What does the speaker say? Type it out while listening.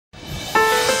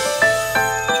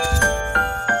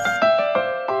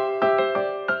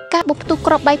ទុ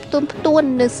ក្របបែកផ្ទួន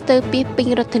នៅស្ទើរពីពេញ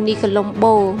រដ្ឋធានីកូឡុំ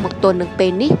បូមកទល់នឹងពេ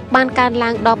លនេះបានកើនឡើ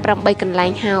ងដល់8កន្លែ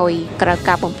ងហើយក្រោយ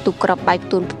ការបំផ្ទុះក្របបែកផ្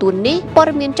ទួននេះព័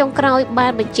ត៌មានចុងក្រោយបា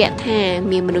នបញ្ជាក់ថា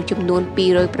មានមនុស្សចំនួន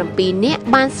207នាក់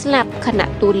បានស្លាប់ខណៈ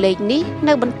តួលេខនេះ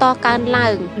នៅបន្តកើនឡើ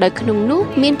ងដោយក្នុងនោះ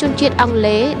មានជនជាតិអង់គ្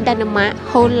លេស ដាណឺម៉ាក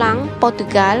ហូឡង់ ប៉ូទុយ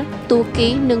ហ្គាល់ ទូគី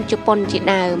និងជប៉ុនជា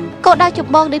ដើមគោលដៅច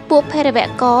ម្បងនៃពួកភេរវ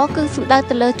ករគឺសំដៅ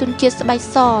ទៅលើជនជាតិស្បែក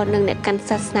សនិងអ្នកកាន់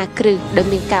សាសនាគ្រិស្តដែល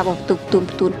មានការបំផ្ទុះផ្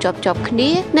ទួនជាប់គ្នា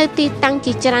នៅទីតាំង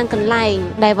ជាច្រើនកន្លែង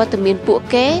ដែលវត្តមានពួក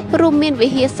គេរួមមានវិ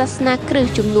ហារសាសនាគ្រិស្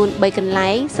តចំនួន3កន្លែ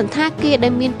ងសន្តាគារដែ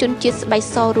លមានជនជាតិស្បែក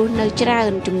សរស់នៅច្រើ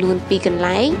នចំនួន2កន្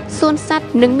លែងសួនសត្វ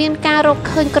និងមានការរក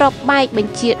ឃើញក្របបែកប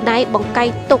ញ្ជាដៃបង្កាយ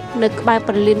ទុកនៅក្បែរ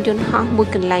ព្រលានយន្តហោះមួយ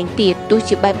កន្លែងទៀតទោះ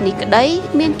ជាបែបនេះក្តី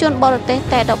មានជនបរទេស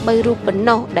តែ13រូបប៉ុណ្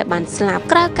ណោះដែលបានស្លាប់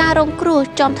ក្រៅការរងគ្រោះ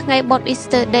ចំថ្ងៃបុណ្យ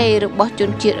Easter Day របស់ជន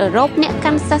ជាតិអឺរ៉ុបអ្នក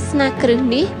កាន់សាសនាគ្រិស្ត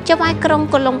នេះចៅហ្វាយក្រុង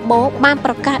កូឡុំបូបាន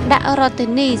ប្រកាសដាក់រដ្ឋធា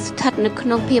នីស្ថិតនៅក្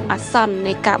នុងភាពអាសន្ន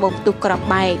នៃការបំផ្ទុះក្រប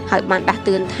បែកហើយបានដាស់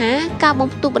តឿនថាការបំ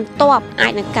ផ្ទុះបន្ទាប់អា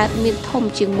ចនឹងកើតមានធំ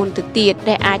ជាងមុនទៅទៀត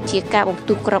ដែលអាចជាការបំផ្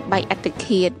ទុះក្របបែកអត្ត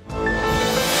ឃាត